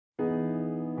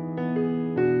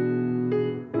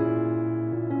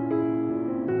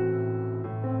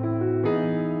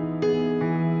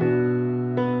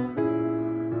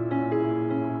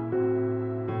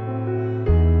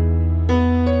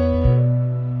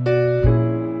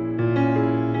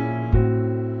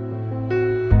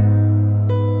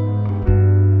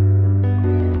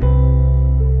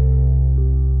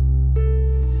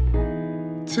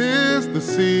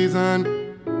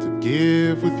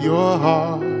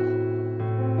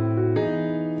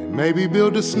Maybe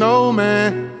build a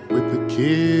snowman with the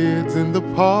kids in the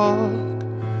park.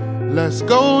 Let's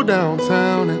go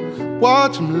downtown and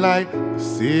watch them light the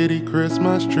city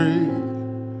Christmas tree.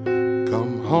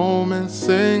 Come home and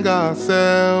sing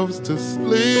ourselves to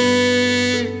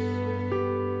sleep.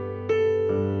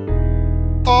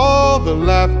 All the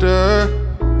laughter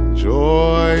and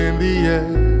joy in the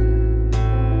air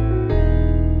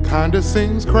kinda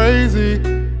seems crazy,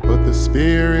 but the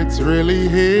spirit's really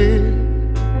here.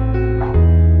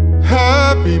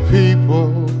 Happy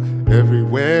people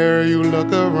everywhere you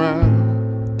look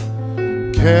around,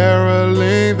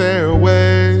 caroling their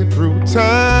way through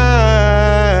town.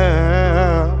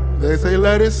 They say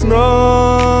let it snow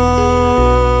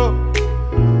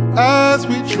as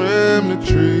we trim the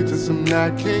tree to some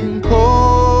Nat King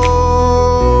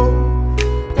Cole.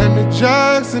 And the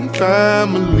Jackson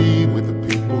family with the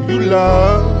people you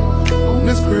love on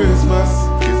this Christmas,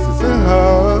 kisses and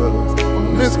hugs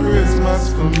on this Christmas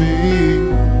for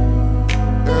me.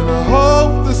 And I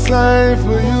hope the same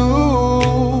for you.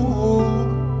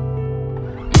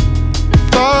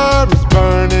 Fire is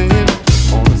burning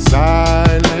on a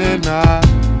silent night.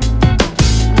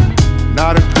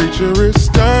 Not a creature is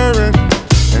stirring,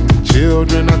 and the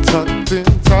children are tucked in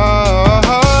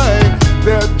tight.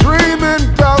 They're dreaming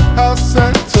about how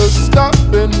Santa's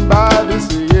stopping by this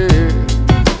year.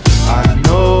 I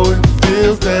know it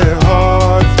fills their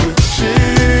hearts with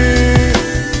cheer.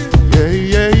 Yeah,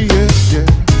 yeah, yeah, yeah.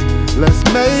 Let's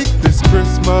make this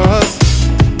Christmas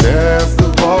best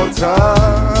of all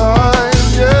time.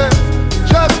 Yeah,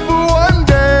 just for one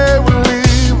day we'll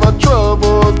leave our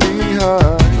troubles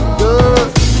behind.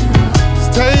 Let's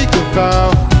take a vow,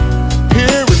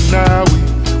 here and now. We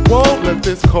won't let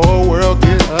this cold world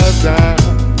get us down.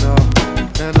 No.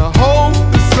 And I hope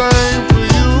the same for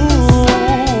you.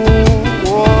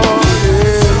 Oh,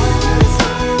 yeah.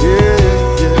 Yeah,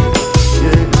 yeah,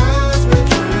 yeah.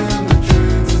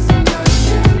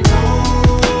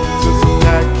 To some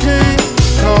Nat King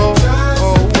Cole. Oh,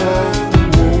 oh,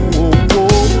 oh, oh,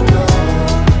 oh.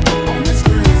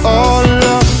 Oh,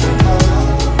 love.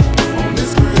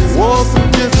 Want some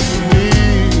kisses from me.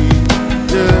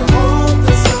 Yeah.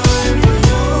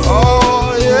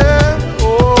 Oh, yeah.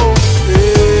 Oh, yeah,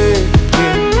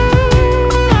 yeah.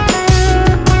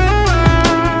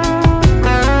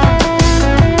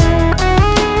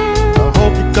 I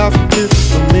hope you got some kisses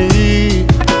for me.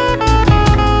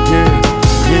 Yeah,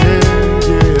 yeah,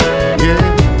 yeah, yeah,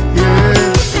 yeah.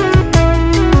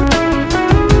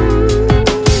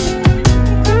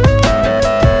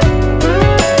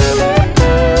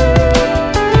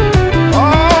 Oh,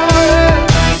 yeah.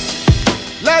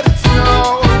 Let it snow,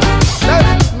 let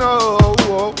it snow.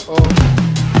 Oh, oh,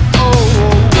 oh, oh,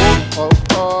 oh,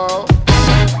 oh.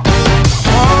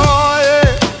 Oh,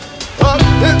 yeah. Up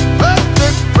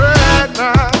this bread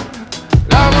now.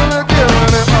 I'm gonna give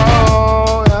it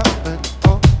all. Yeah,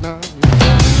 oh, no,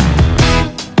 yeah.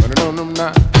 But no, no,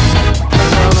 not. No,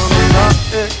 no, no, not.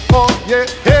 Oh, yeah,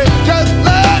 hey, just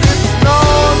let it snow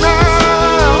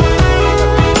now.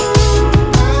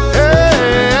 Hey,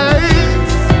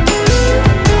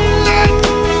 let it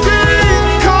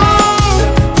cold.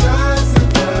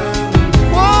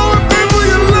 All the people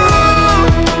you love.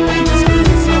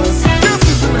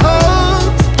 Kisses and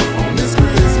hugs on this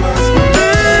Christmas for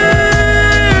me.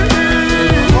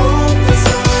 Hope the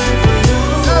same for you.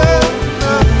 Yeah,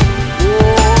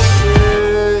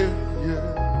 yeah, yeah.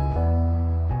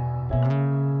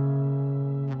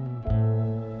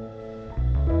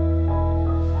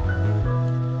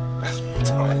 That's what I'm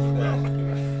talking about.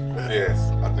 Yes,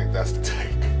 I think that's the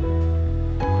take.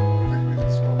 I think we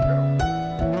just smoked out.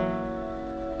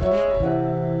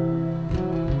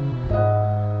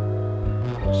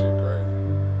 Shit crazy.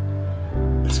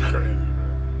 It's crazy,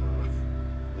 man.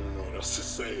 I don't know what else to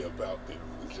say about it.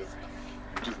 It's just,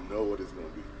 you just know what it's gonna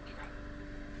be.